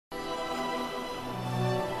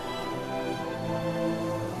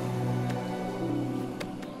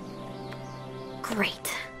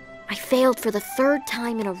Great. I failed for the 3rd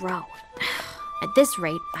time in a row. At this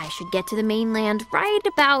rate, I should get to the mainland right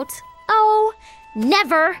about... Oh,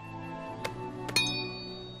 never!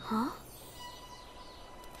 Huh?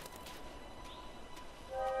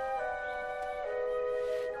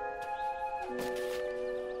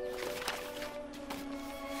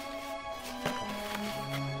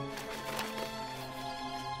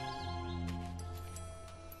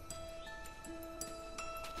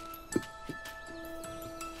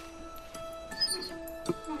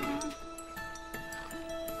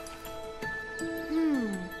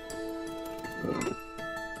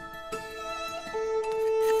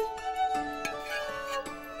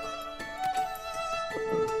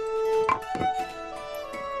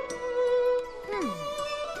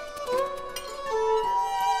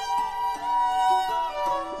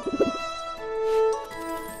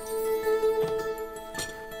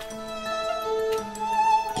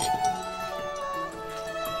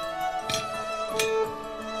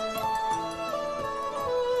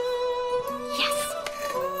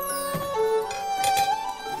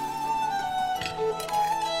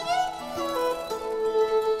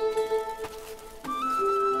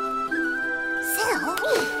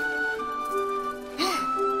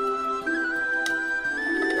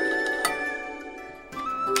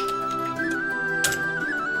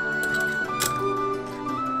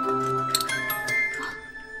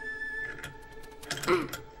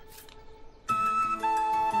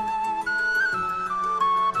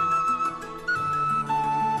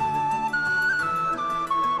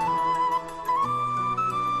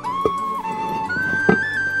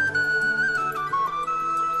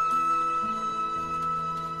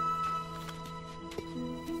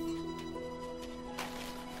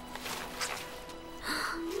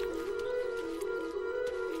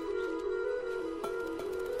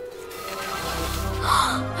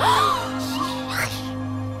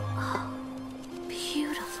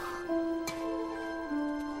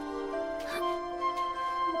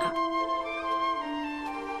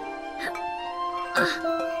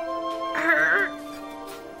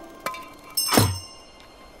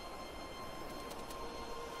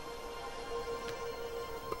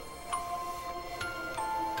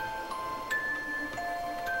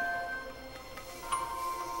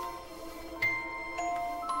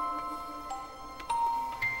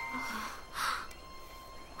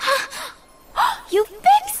 You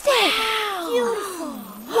fixed it! Wow. Beautiful!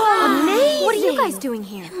 Whoa! Amazing! What are you guys doing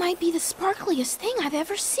here? It might be the sparkliest thing I've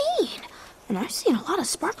ever seen. And I've seen a lot of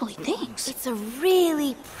sparkly things. It's a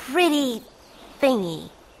really pretty thingy.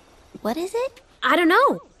 What is it? I don't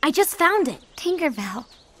know. I just found it. Tinkerbell,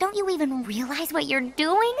 don't you even realize what you're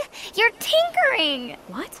doing? You're tinkering!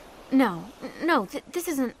 What? No, this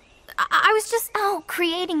isn't... I was just... Oh,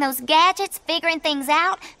 creating those gadgets, figuring things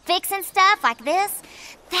out, fixing stuff like this.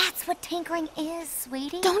 That's what tinkering is,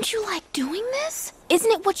 sweetie. Don't you like doing this?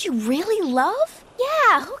 Isn't it what you really love?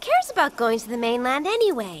 Yeah, who cares about going to the mainland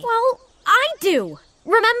anyway? Well, I do.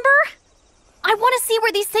 Remember? I want to see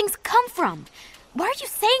where these things come from. Why are you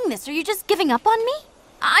saying this? Are you just giving up on me?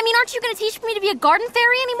 I mean, aren't you going to teach me to be a garden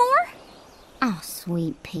fairy anymore? Oh,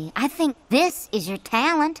 sweet pea, I think this is your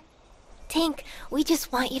talent. Tink, we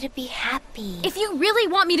just want you to be happy. If you really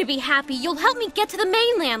want me to be happy, you'll help me get to the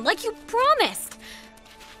mainland like you promised.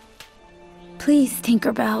 Please,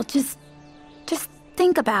 Tinkerbell, just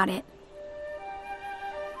think about it.